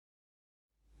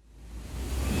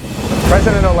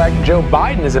President-elect Joe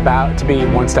Biden is about to be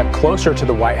one step closer to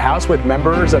the White House, with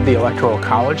members of the Electoral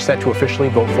College set to officially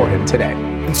vote for him today.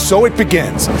 And so it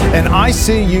begins. An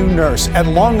ICU nurse at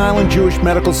Long Island Jewish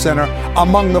Medical Center,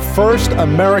 among the first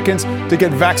Americans to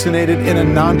get vaccinated in a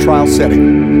non-trial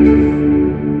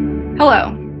setting.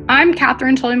 Hello, I'm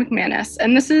Catherine Tully McManus,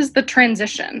 and this is The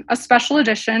Transition, a special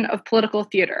edition of Political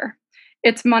Theater.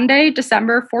 It's Monday,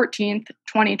 December 14th,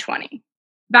 2020.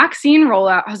 Vaccine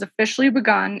rollout has officially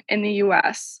begun in the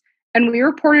U.S., and we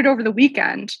reported over the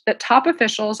weekend that top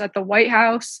officials at the White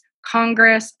House,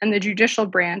 Congress, and the judicial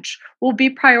branch will be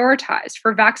prioritized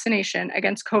for vaccination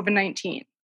against COVID-19.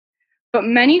 But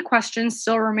many questions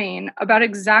still remain about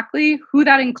exactly who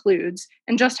that includes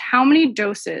and just how many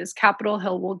doses Capitol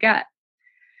Hill will get.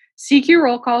 CQ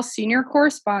Roll Call senior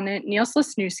correspondent Niels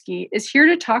Lesniewski is here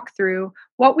to talk through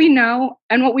what we know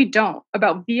and what we don't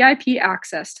about VIP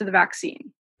access to the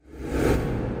vaccine.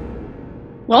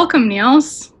 Welcome,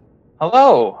 Niels.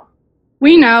 Hello.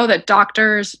 We know that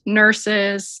doctors,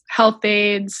 nurses, health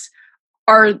aides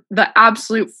are the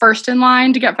absolute first in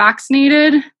line to get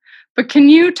vaccinated. But can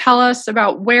you tell us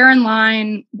about where in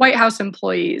line White House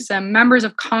employees and members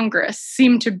of Congress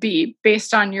seem to be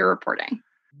based on your reporting?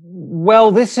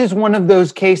 Well, this is one of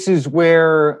those cases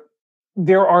where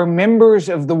there are members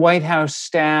of the White House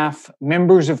staff,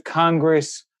 members of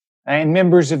Congress, and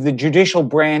members of the judicial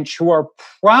branch who are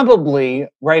probably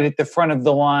right at the front of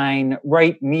the line,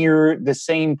 right near the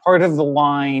same part of the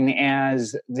line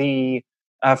as the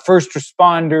first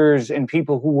responders and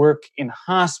people who work in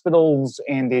hospitals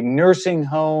and in nursing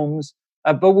homes.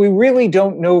 But we really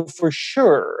don't know for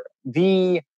sure.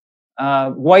 The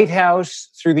White House,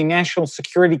 through the National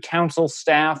Security Council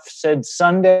staff, said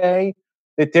Sunday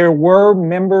that there were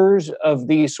members of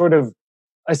the sort of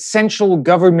essential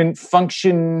government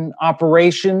function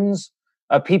operations,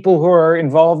 people who are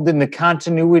involved in the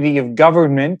continuity of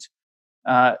government,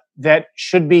 that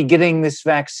should be getting this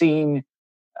vaccine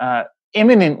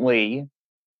imminently.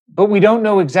 But we don't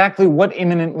know exactly what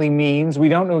imminently means. We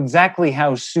don't know exactly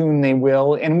how soon they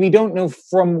will. And we don't know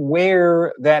from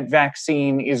where that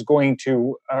vaccine is going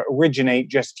to originate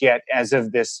just yet as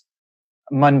of this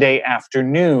Monday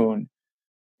afternoon.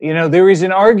 You know, there is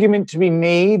an argument to be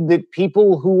made that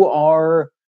people who are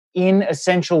in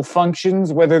essential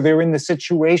functions, whether they're in the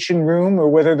Situation Room or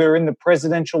whether they're in the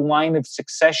presidential line of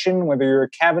succession, whether you're a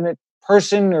cabinet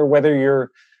person or whether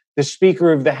you're the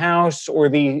Speaker of the House or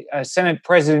the Senate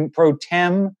President pro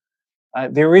tem,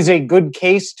 there is a good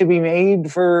case to be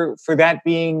made for that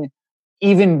being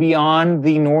even beyond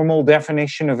the normal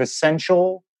definition of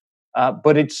essential.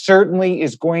 But it certainly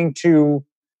is going to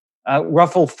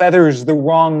ruffle feathers the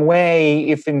wrong way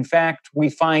if, in fact,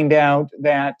 we find out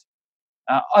that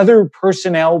other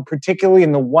personnel, particularly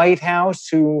in the White House,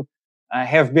 who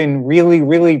have been really,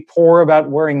 really poor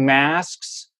about wearing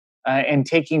masks and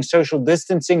taking social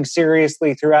distancing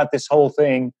seriously throughout this whole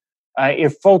thing,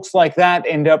 if folks like that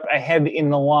end up ahead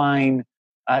in the line,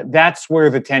 that's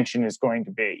where the tension is going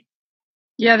to be.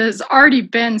 Yeah, there's already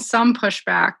been some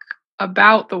pushback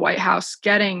about the White House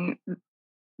getting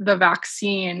the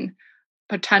vaccine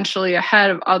potentially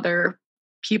ahead of other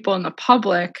people in the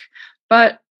public.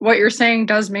 But what you're saying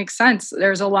does make sense.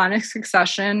 There's a line of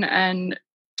succession, and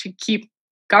to keep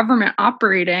government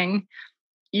operating,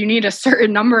 you need a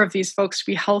certain number of these folks to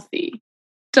be healthy.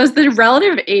 Does the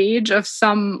relative age of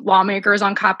some lawmakers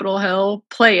on Capitol Hill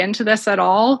play into this at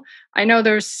all? I know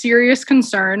there's serious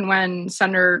concern when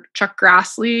Senator Chuck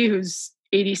Grassley, who's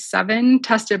 87,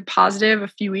 tested positive a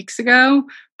few weeks ago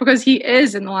because he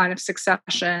is in the line of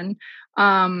succession.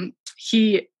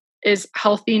 He is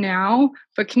healthy now,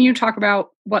 but can you talk about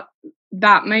what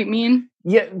that might mean?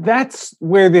 Yeah, that's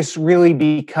where this really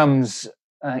becomes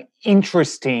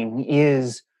interesting,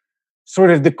 is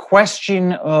sort of the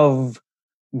question of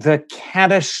the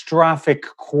catastrophic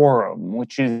quorum,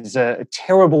 which is a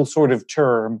terrible sort of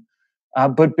term,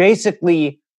 but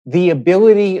basically the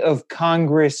ability of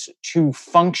Congress to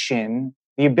function,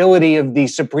 the ability of the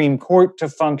Supreme Court to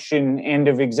function and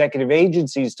of executive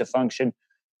agencies to function,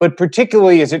 but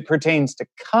particularly as it pertains to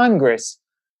Congress,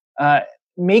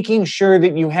 making sure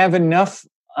that you have enough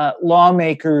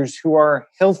lawmakers who are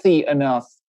healthy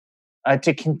enough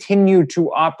to continue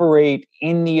to operate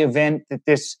in the event that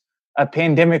this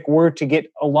pandemic were to get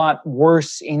a lot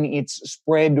worse in its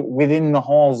spread within the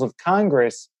halls of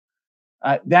Congress.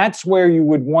 That's where you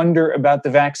would wonder about the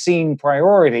vaccine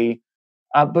priority.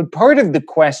 But part of the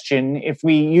question, if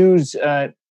we use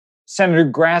Senator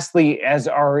Grassley as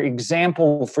our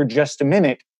example for just a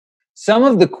minute, some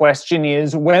of the question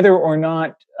is whether or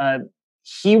not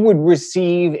he would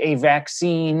receive a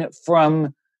vaccine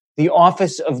from the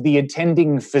office of the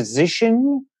attending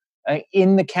physician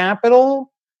in the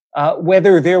Capitol,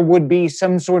 whether there would be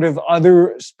some sort of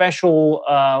other special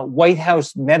White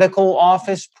House medical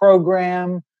office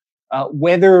program,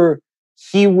 whether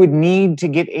he would need to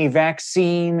get a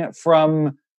vaccine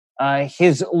from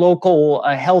his local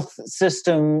health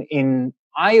system in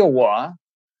Iowa,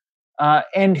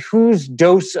 and whose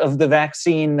dose of the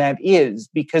vaccine that is,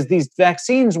 because these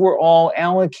vaccines were all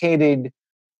allocated,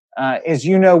 as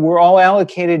you know, were all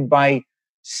allocated by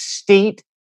state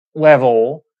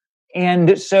level.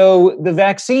 And so the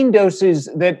vaccine doses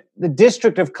that the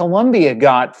District of Columbia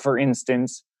got, for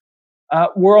instance,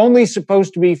 were only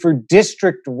supposed to be for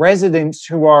district residents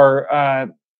who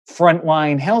are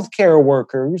frontline healthcare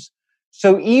workers.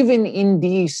 So even in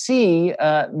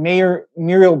DC, Mayor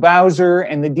Muriel Bowser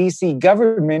and the DC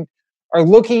government are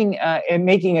looking at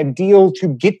making a deal to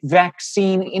get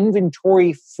vaccine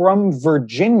inventory from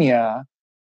Virginia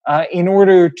in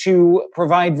order to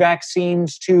provide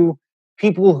vaccines to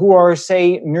people who are,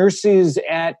 say, nurses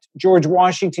at George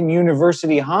Washington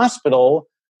University Hospital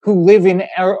who live in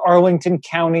Arlington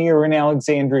County or in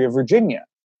Alexandria, Virginia.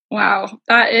 Wow,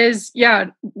 that is,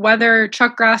 whether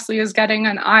Chuck Grassley is getting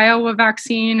an Iowa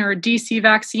vaccine or a DC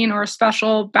vaccine or a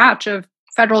special batch of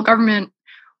federal government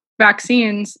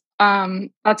vaccines,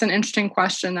 that's an interesting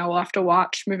question that we'll have to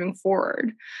watch moving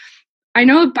forward. I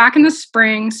know back in the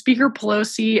spring, Speaker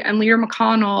Pelosi and Leader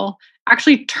McConnell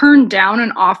actually turned down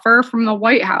an offer from the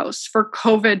White House for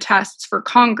COVID tests for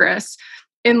Congress,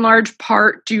 in large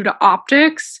part due to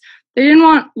optics. They didn't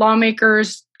want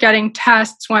lawmakers getting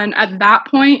tests when, at that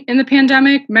point in the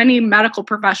pandemic, many medical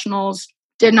professionals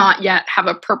did not yet have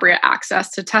appropriate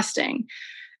access to testing.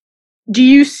 Do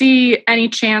you see any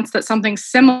chance that something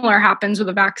similar happens with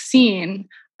a vaccine?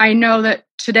 I know that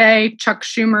today Chuck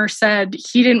Schumer said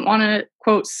he didn't want to,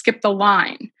 quote, skip the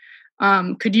line.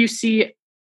 Could you see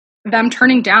them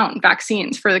turning down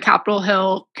vaccines for the Capitol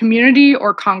Hill community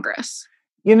or Congress?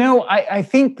 You know, I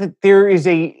think that there is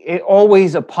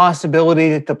always a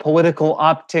possibility that the political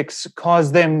optics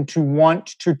cause them to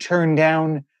want to turn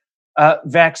down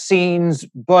vaccines.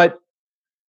 But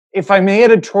if I may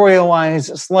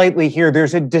editorialize slightly here,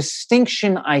 there's a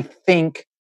distinction, I think,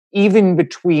 even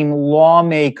between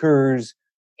lawmakers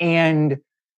and,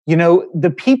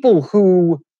 the people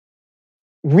who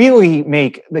really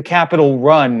make the Capitol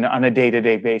run on a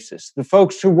day-to-day basis. The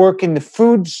folks who work in the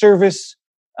food service,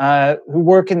 who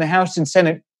work in the House and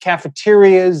Senate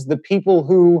cafeterias, the people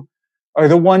who are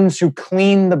the ones who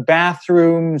clean the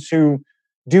bathrooms, who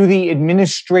do the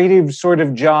administrative sort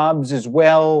of jobs as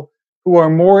well, who are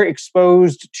more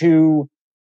exposed to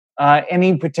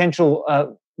any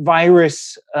potential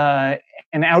virus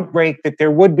and outbreak that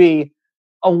there would be.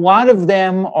 A lot of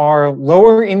them are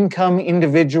lower income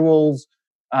individuals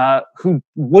who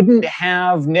wouldn't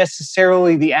have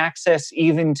necessarily the access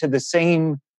even to the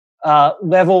same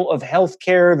level of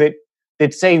healthcare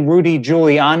that say Rudy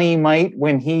Giuliani might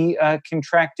when he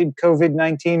contracted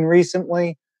COVID-19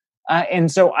 recently.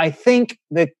 And so I think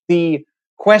that the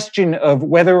question of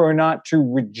whether or not to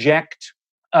reject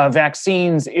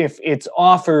vaccines if it's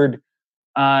offered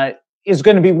is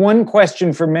going to be one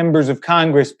question for members of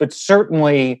Congress, but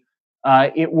certainly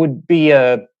it would be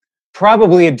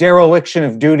probably a dereliction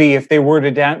of duty if they were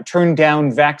to turn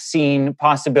down vaccine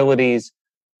possibilities,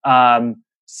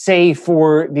 say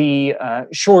for the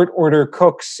short order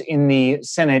cooks in the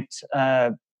Senate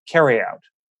carryout.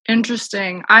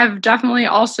 Interesting. I've definitely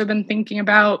also been thinking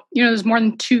about, there's more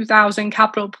than 2,000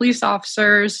 Capitol police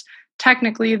officers.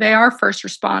 Technically, they are first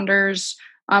responders.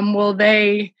 Will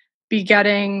they be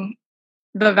getting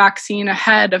the vaccine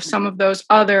ahead of some of those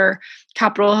other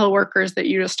Capitol Hill workers that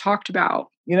you just talked about?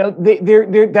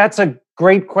 That's a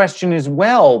great question as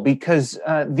well, because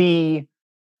the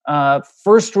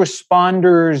first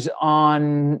responders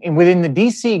within the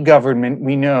DC government,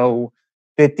 we know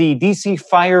that the DC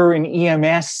Fire and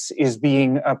EMS is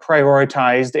being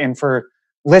prioritized. And for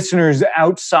listeners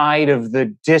outside of the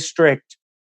district,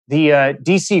 the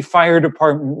DC Fire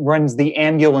Department runs the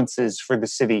ambulances for the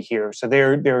city here. So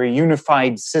they're a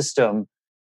unified system.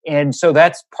 And so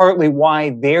that's partly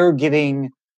why they're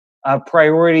getting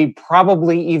priority,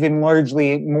 probably even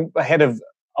largely ahead of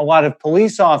a lot of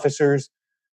police officers.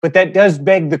 But that does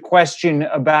beg the question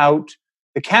about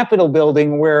the Capitol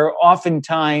building, where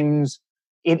oftentimes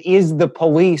it is the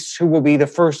police who will be the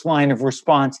first line of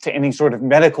response to any sort of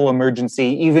medical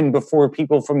emergency, even before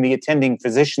people from the attending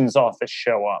physician's office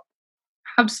show up.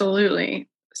 Absolutely.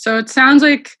 So it sounds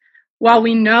like while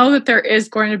we know that there is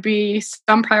going to be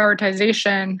some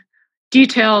prioritization,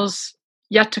 details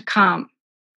yet to come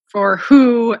for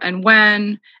who and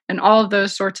when and all of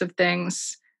those sorts of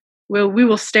things. we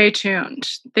will stay tuned.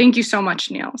 Thank you so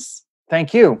much, Niels.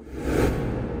 Thank you.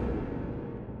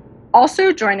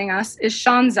 Also joining us is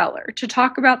Sean Zeller to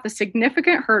talk about the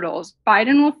significant hurdles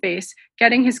Biden will face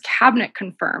getting his cabinet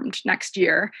confirmed next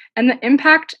year and the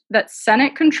impact that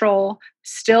Senate control,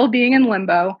 still being in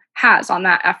limbo, has on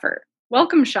that effort.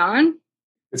 Welcome, Sean.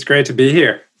 It's great to be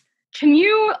here. Can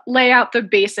you lay out the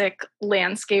basic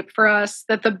landscape for us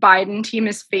that the Biden team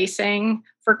is facing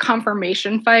for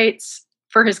confirmation fights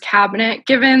for his cabinet,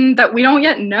 given that we don't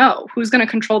yet know who's going to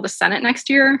control the Senate next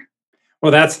year?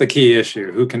 Well, that's the key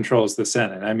issue. Who controls the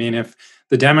Senate? I mean, if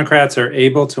the Democrats are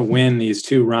able to win these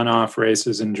two runoff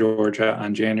races in Georgia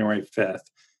on January 5th,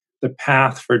 the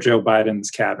path for Joe Biden's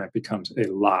cabinet becomes a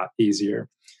lot easier.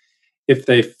 If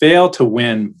they fail to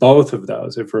win both of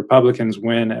those, if Republicans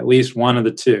win at least one of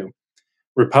the two,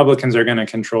 Republicans are going to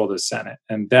control the Senate.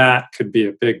 And that could be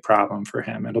a big problem for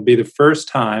him. It'll be the first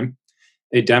time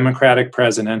a Democratic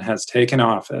president has taken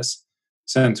office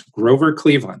since Grover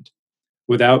Cleveland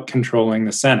without controlling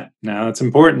the Senate. Now, it's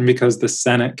important because the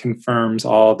Senate confirms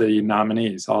all the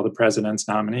nominees, all the president's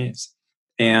nominees.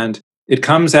 And it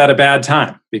comes at a bad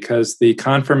time because the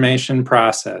confirmation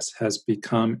process has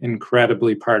become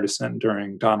incredibly partisan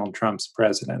during Donald Trump's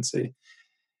presidency.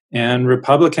 And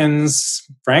Republicans,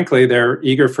 frankly, they're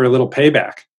eager for a little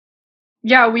payback.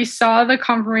 Yeah, we saw the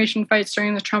confirmation fights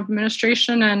during the Trump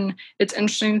administration, and it's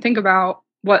interesting to think about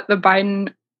what the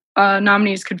Biden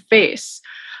nominees could face.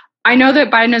 I know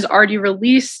that Biden has already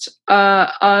released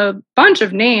a bunch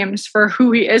of names for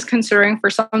who he is considering for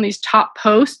some of these top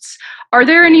posts. Are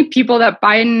there any people that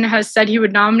Biden has said he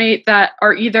would nominate that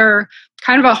are either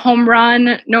kind of a home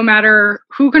run, no matter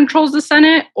who controls the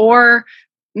Senate, or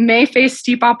may face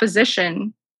steep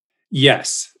opposition?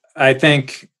 Yes, I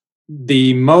think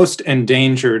the most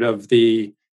endangered of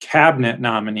the cabinet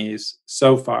nominees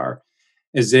so far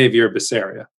is Xavier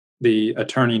Becerra, the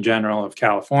Attorney General of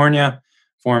California,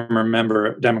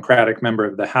 former Democratic member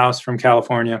of the House from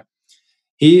California.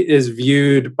 He is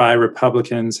viewed by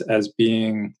Republicans as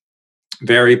being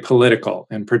very political,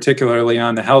 and particularly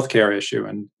on the healthcare issue.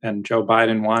 And Joe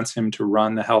Biden wants him to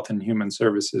run the Health and Human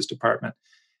Services Department.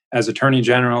 As Attorney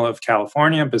General of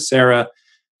California, Becerra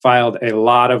filed a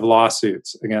lot of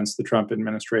lawsuits against the Trump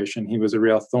administration. He was a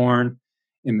real thorn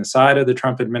in the side of the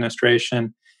Trump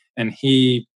administration, and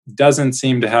he doesn't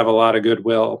seem to have a lot of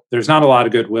goodwill. There's not a lot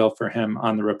of goodwill for him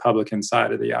on the Republican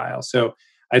side of the aisle. So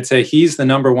I'd say he's the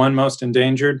number one most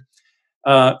endangered.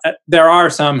 There are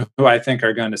some who I think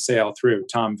are going to sail through.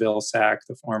 Tom Vilsack,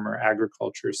 the former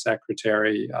agriculture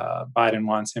secretary, Biden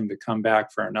wants him to come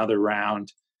back for another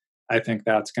round. I think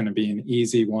that's going to be an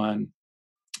easy one.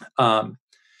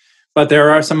 But there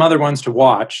are some other ones to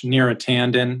watch. Neera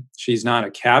Tanden, she's not a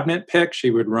cabinet pick.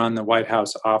 She would run the White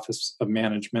House Office of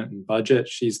Management and Budget.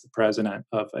 She's the president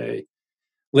of a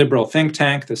liberal think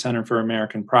tank, the Center for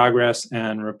American Progress,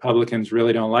 and Republicans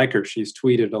really don't like her. She's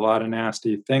tweeted a lot of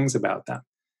nasty things about them.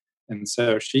 And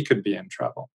so she could be in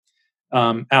trouble.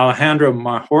 Alejandro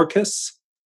Mayorkas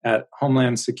at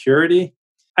Homeland Security.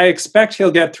 I expect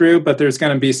he'll get through, but there's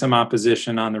going to be some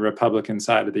opposition on the Republican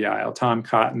side of the aisle. Tom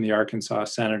Cotton, the Arkansas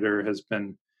senator, has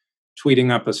been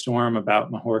tweeting up a storm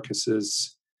about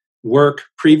Mayorkas's work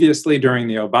previously during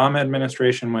the Obama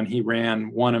administration when he ran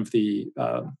one of the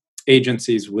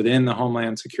agencies within the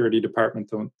Homeland Security Department,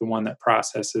 the one that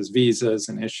processes visas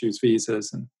and issues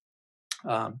visas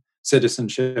and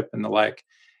citizenship and the like.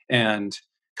 And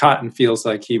Cotton feels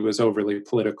like he was overly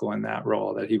political in that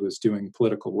role, that he was doing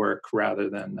political work rather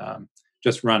than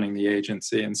just running the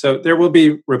agency. And so there will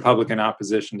be Republican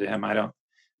opposition to him. I don't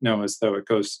know as though it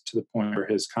goes to the point where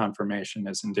his confirmation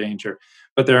is in danger.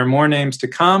 But there are more names to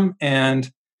come,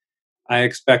 and I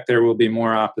expect there will be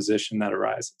more opposition that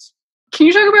arises. Can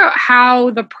you talk about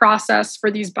how the process for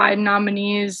these Biden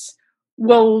nominees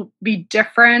will be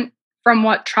different from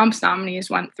what Trump's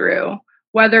nominees went through,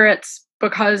 whether it's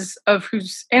because of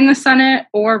who's in the Senate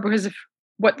or because of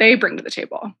what they bring to the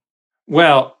table?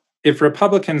 Well, if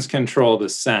Republicans control the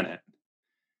Senate,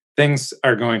 things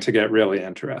are going to get really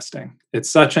interesting. It's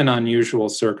such an unusual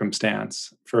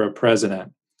circumstance for a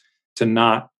president to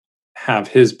not have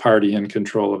his party in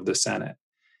control of the Senate.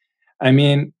 I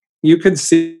mean, you could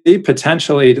see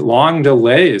potentially long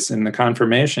delays in the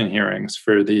confirmation hearings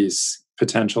for these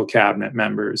potential cabinet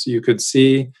members. You could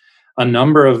see a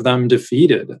number of them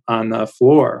defeated on the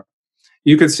floor.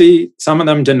 You could see some of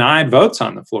them denied votes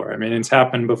on the floor. I mean, it's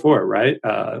happened before, right?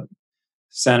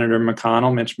 Senator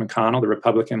McConnell, Mitch McConnell, the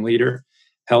Republican leader,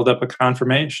 held up a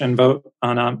confirmation vote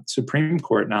on a Supreme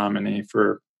Court nominee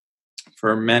for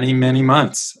many, many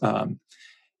months.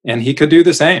 And he could do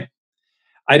the same.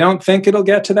 I don't think it'll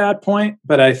get to that point,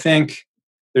 but I think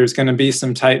there's going to be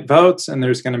some tight votes and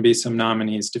there's going to be some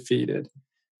nominees defeated.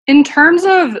 In terms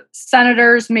of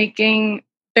senators making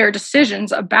their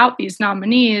decisions about these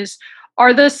nominees,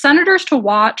 are the senators to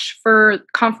watch for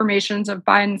confirmations of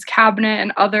Biden's cabinet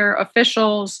and other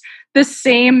officials the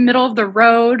same middle of the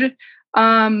road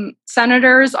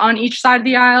senators on each side of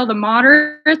the aisle, the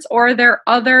moderates, or are there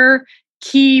other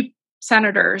key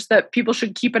senators that people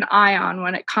should keep an eye on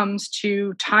when it comes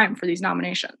to time for these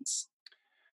nominations?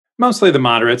 Mostly the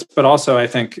moderates, but also I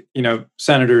think,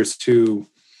 senators who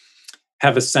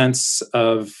have a sense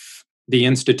of the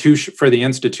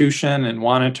institution and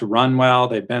want it to run well.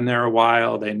 They've been there a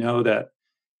while. They know that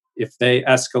if they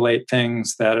escalate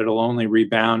things, that it'll only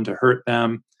rebound to hurt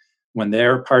them when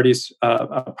their party's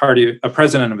a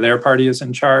president of their party is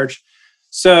in charge.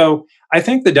 So I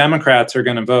think the Democrats are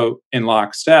going to vote in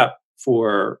lockstep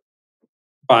for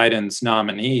Biden's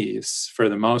nominees for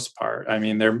the most part. I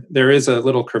mean, there is a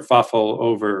little kerfuffle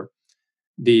over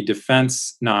the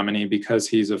defense nominee because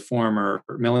he's a former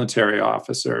military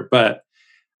officer. But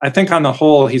I think on the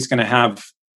whole, he's going to have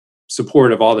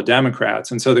support of all the Democrats.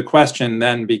 And so the question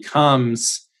then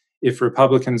becomes, if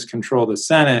Republicans control the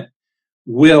Senate,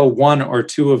 will one or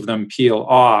two of them peel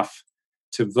off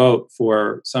to vote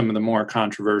for some of the more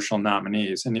controversial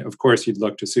nominees? And of course, you'd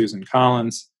look to Susan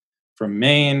Collins from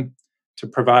Maine to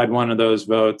provide one of those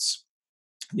votes.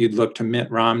 You'd look to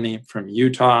Mitt Romney from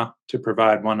Utah to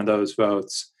provide one of those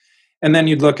votes. And then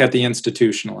you'd look at the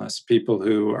institutionalists, people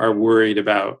who are worried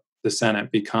about the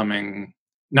Senate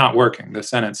not working, the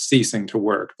Senate ceasing to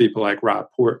work, people like Rob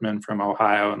Portman from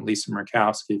Ohio and Lisa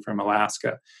Murkowski from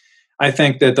Alaska. I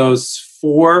think that those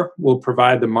four will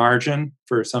provide the margin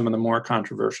for some of the more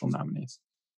controversial nominees.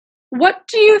 What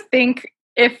do you think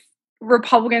if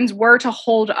Republicans were to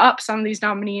hold up some of these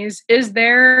nominees? Is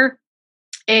there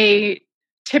a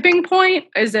tipping point?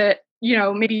 Is it,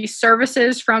 maybe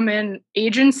services from an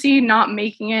agency not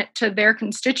making it to their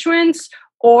constituents?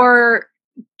 Or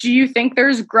do you think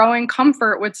there's growing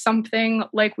comfort with something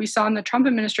like we saw in the Trump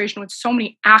administration with so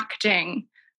many acting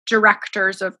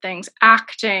directors of things,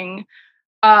 acting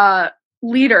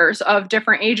leaders of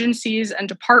different agencies and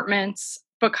departments,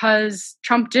 because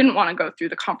Trump didn't want to go through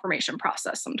the confirmation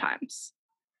process sometimes?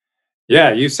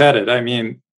 Yeah, you said it. I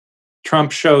mean,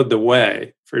 Trump showed the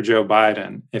way for Joe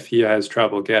Biden if he has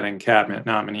trouble getting cabinet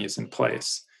nominees in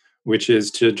place, which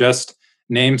is to just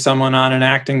name someone on an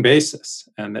acting basis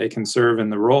and they can serve in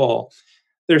the role.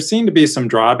 There seem to be some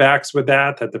drawbacks with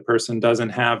that the person doesn't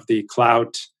have the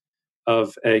clout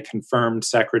of a confirmed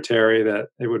secretary, that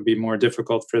it would be more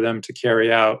difficult for them to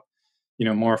carry out,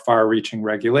 more far-reaching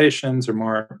regulations or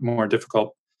more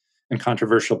difficult and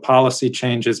controversial policy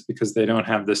changes because they don't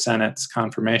have the Senate's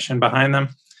confirmation behind them.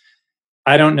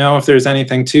 I don't know if there's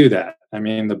anything to that. I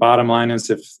mean, the bottom line is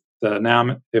if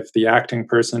the acting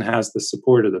person has the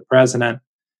support of the president,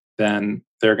 then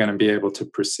they're going to be able to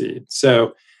proceed.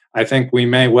 So I think we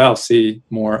may well see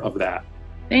more of that.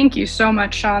 Thank you so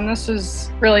much, Sean. This was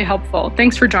really helpful.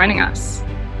 Thanks for joining us.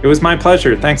 It was my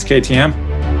pleasure. Thanks, KTM.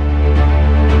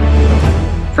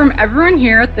 From everyone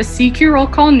here at the CQ Roll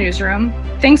Call Newsroom,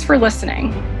 thanks for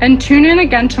listening. And tune in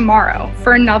again tomorrow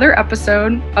for another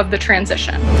episode of The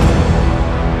Transition.